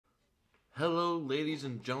Hello, ladies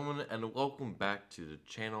and gentlemen, and welcome back to the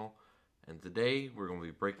channel. And today we're going to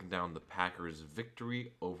be breaking down the Packers'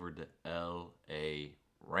 victory over the LA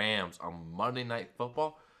Rams on Monday Night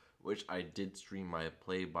Football, which I did stream my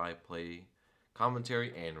play-by-play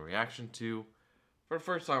commentary and reaction to for the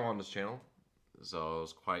first time on this channel. So I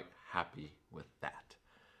was quite happy with that.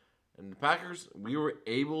 And the Packers, we were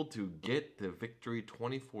able to get the victory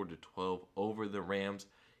 24-12 over the Rams,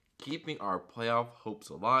 keeping our playoff hopes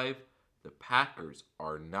alive. The Packers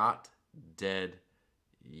are not dead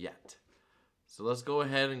yet. So let's go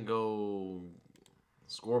ahead and go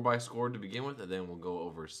score by score to begin with, and then we'll go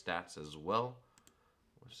over stats as well.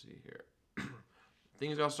 Let's see here.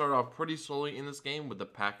 Things got started off pretty slowly in this game with the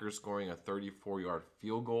Packers scoring a 34-yard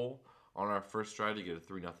field goal on our first drive to get a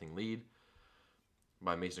 3-0 lead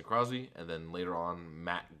by Mason Crosby, and then later on,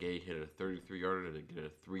 Matt Gay hit a 33-yarder to get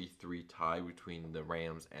a 3-3 tie between the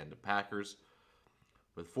Rams and the Packers.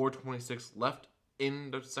 With 4:26 left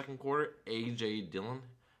in the second quarter, A.J. Dillon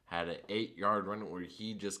had an 8-yard run where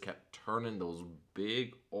he just kept turning those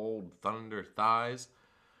big old thunder thighs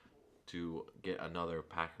to get another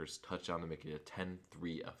Packers touchdown to make it a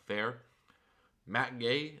 10-3 affair. Matt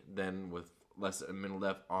Gay, then with less than a minute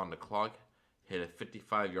left on the clock, hit a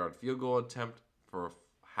 55-yard field goal attempt for a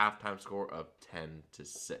halftime score of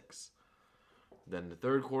 10-6. Then the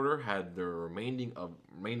third quarter had the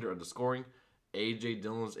remainder of the scoring. A.J.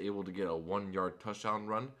 Dillon was able to get a 1-yard touchdown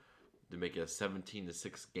run to make it a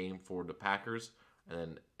 17-6 game for the Packers. And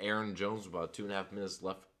then Aaron Jones, about 2.5 minutes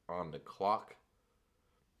left on the clock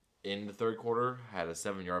in the third quarter, had a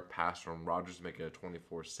 7-yard pass from Rodgers, making it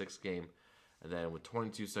a 24-6 game. And then with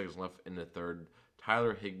 22 seconds left in the third,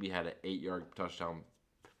 Tyler Higbee had an 8-yard touchdown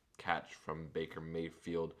catch from Baker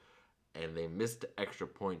Mayfield, and they missed the extra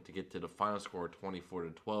point to get to the final score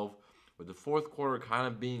 24-12, with the fourth quarter kind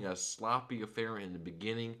of being a sloppy affair in the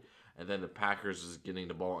beginning, and then the Packers just getting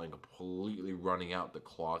the ball and completely running out the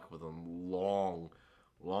clock with a long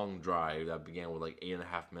drive that began with like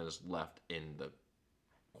 8.5 minutes left in the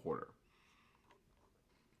quarter.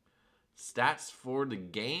 Stats for the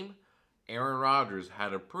game: Aaron Rodgers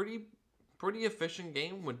had a pretty efficient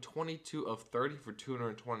game with 22 of 30 for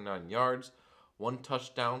 229 yards, 1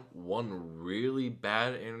 touchdown, 1 really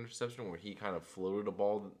bad interception where he kind of floated a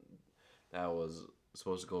ball that was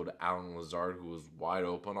supposed to go to Allen Lazard, who was wide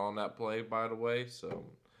open on that play, by the way. So,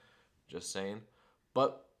 just saying.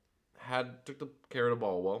 But took the care of the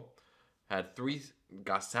ball well.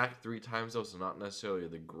 Got sacked 3 times though, so not necessarily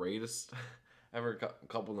the greatest ever. A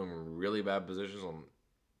couple of them were really bad positions on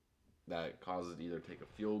that caused it to either take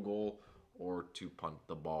a field goal or to punt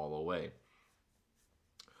the ball away.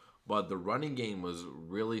 But the running game was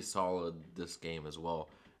really solid this game as well.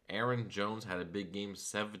 Aaron Jones had a big game,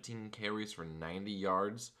 17 carries for 90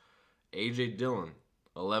 yards. A.J. Dillon,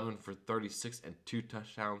 11 for 36 and 2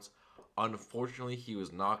 touchdowns. Unfortunately, he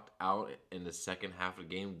was knocked out in the second half of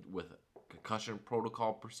the game with concussion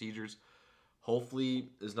protocol procedures. Hopefully,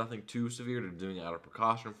 there's nothing too severe. They're doing it out of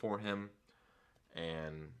precaution for him.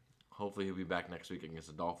 And hopefully he'll be back next week against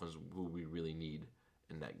the Dolphins, who we really need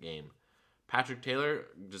in that game. Patrick Taylor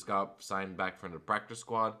just got signed back from the practice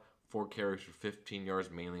squad. 4 carries for 15 yards,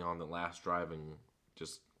 mainly on the last drive and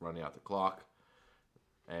just running out the clock.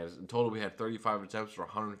 And in total, we had 35 attempts for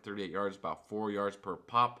 138 yards, about 4 yards per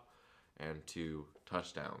pop, and 2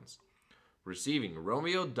 touchdowns. Receiving,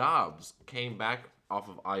 Romeo Doubs came back off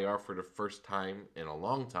of IR for the first time in a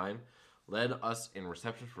long time. Led us in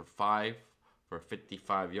receptions for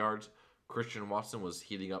 55 yards. Christian Watson was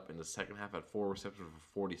heating up in the second half at 4 receptions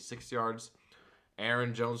for 46 yards.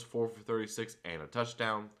 Aaron Jones, 4 for 36 and a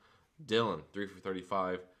touchdown. Dillon, 3 for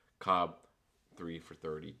 35. Cobb, 3 for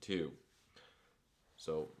 32.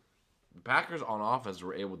 So, the Packers on offense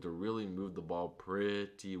were able to really move the ball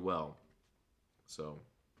pretty well. So,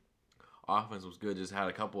 offense was good. Just had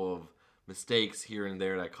a couple of mistakes here and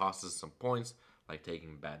there that cost us some points, like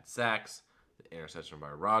taking bad sacks, the interception by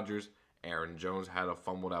Rodgers. Aaron Jones had a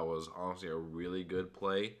fumble that was honestly a really good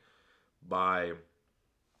play by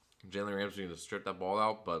Jalen Ramsey to strip that ball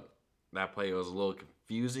out, but that play was a little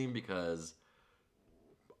confusing because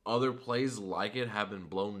other plays like it have been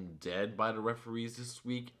blown dead by the referees this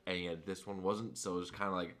week, and yet this one wasn't. So it's kind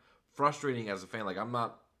of like frustrating as a fan. Like, I'm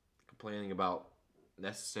not complaining about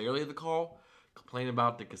necessarily the call, complaining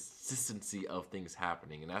about the consistency of things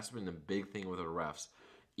happening, and that's been the big thing with the refs.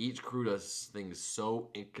 Each crew does things so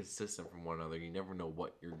inconsistent from one another, you never know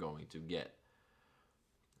what you're going to get.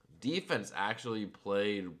 Defense actually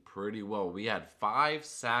played pretty well. We had 5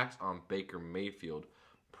 sacks on Baker Mayfield.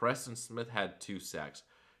 Preston Smith had 2 sacks.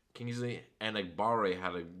 Kingsley Enagbare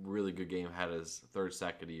had a really good game, had his 3rd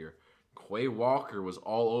sack of the year. Quay Walker was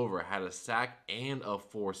all over, had a sack and a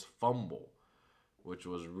forced fumble, which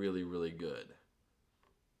was really, really good.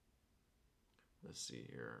 Let's see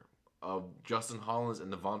here. Justin Hollins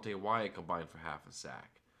and Devontae Wyatt combined for half a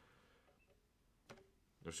sack.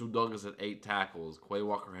 Rasul Douglas had 8 tackles. Quay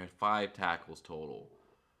Walker had 5 tackles total.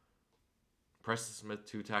 Preston Smith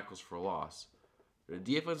 2 tackles for a loss. The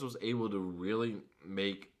defense was able to really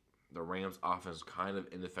make the Rams' offense kind of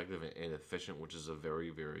ineffective and inefficient, which is a very,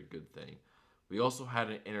 very good thing. We also had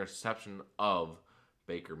an interception of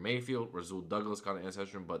Baker Mayfield. Rasul Douglas got an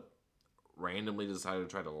interception, but randomly decided to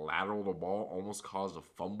try to lateral the ball, almost caused a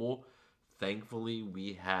fumble. Thankfully,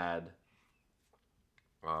 we had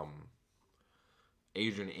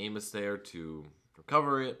Adrian Amos there to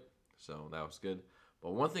recover it, so that was good.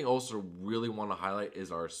 But one thing also really want to highlight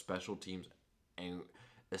is our special teams, and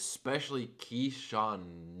especially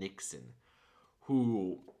Keyshawn Nixon,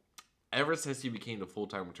 who ever since he became the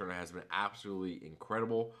full-time returner has been absolutely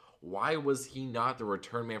incredible. Why was he not the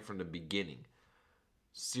return man from the beginning?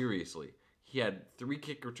 Seriously. He had 3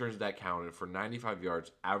 kick returns that counted for 95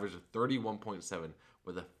 yards, average of 31.7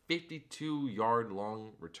 with a 52-yard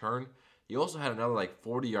long return. He also had another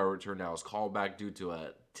 40-yard return that was called back due to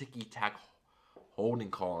a ticky-tack holding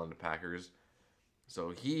call on the Packers. So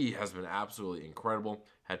he has been absolutely incredible.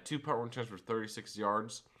 Had 2 punt returns for 36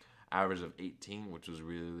 yards, average of 18, which was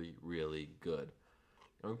really, really good.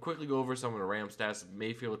 I'll quickly go over some of the Rams stats.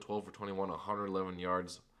 Mayfield 12 for 21, 111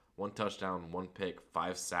 yards, 1 touchdown, 1 pick,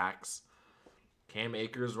 5 sacks. Cam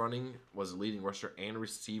Akers running was the leading rusher and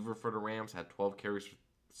receiver for the Rams. Had 12 carries for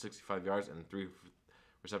 65 yards and 3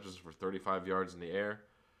 receptions for 35 yards in the air.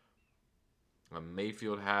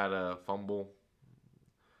 Mayfield had a fumble.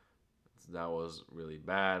 That was really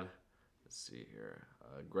bad. Let's see here.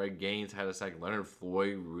 Greg Gaines had a sack. Leonard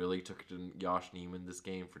Floyd really took it to Josh Neiman this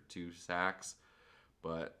game for 2 sacks.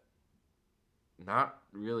 But not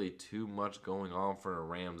really too much going on for the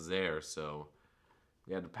Rams there. So,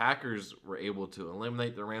 yeah, the Packers were able to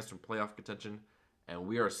eliminate the Rams from playoff contention, and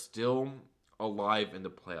we are still alive in the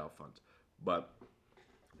playoff hunt. But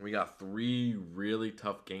we got 3 really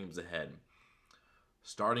tough games ahead.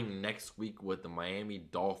 Starting next week with the Miami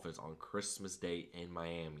Dolphins on Christmas Day in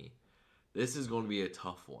Miami. This is going to be a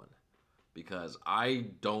tough one because I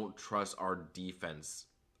don't trust our defense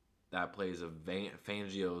that plays a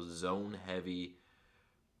Fangio zone-heavy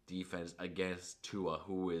defense against Tua,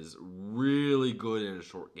 who is really good in a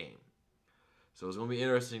short game. So it's going to be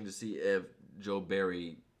interesting to see if Joe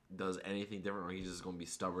Barry does anything different or he's just going to be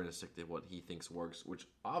stubborn and stick to what he thinks works, which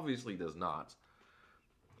obviously does not.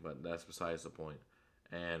 But that's besides the point.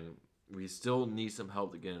 And we still need some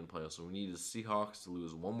help to get in the playoffs. So we need the Seahawks to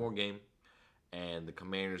lose 1 more game and the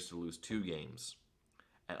Commanders to lose 2 games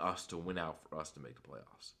and us to win out for us to make the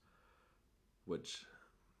playoffs, which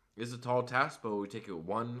is a tall task, but we take it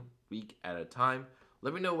 1 week at a time.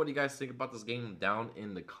 Let me know what you guys think about this game down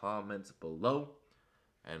in the comments below.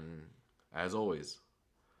 And as always,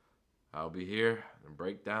 I'll be here to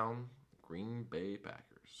break down Green Bay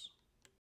Packers.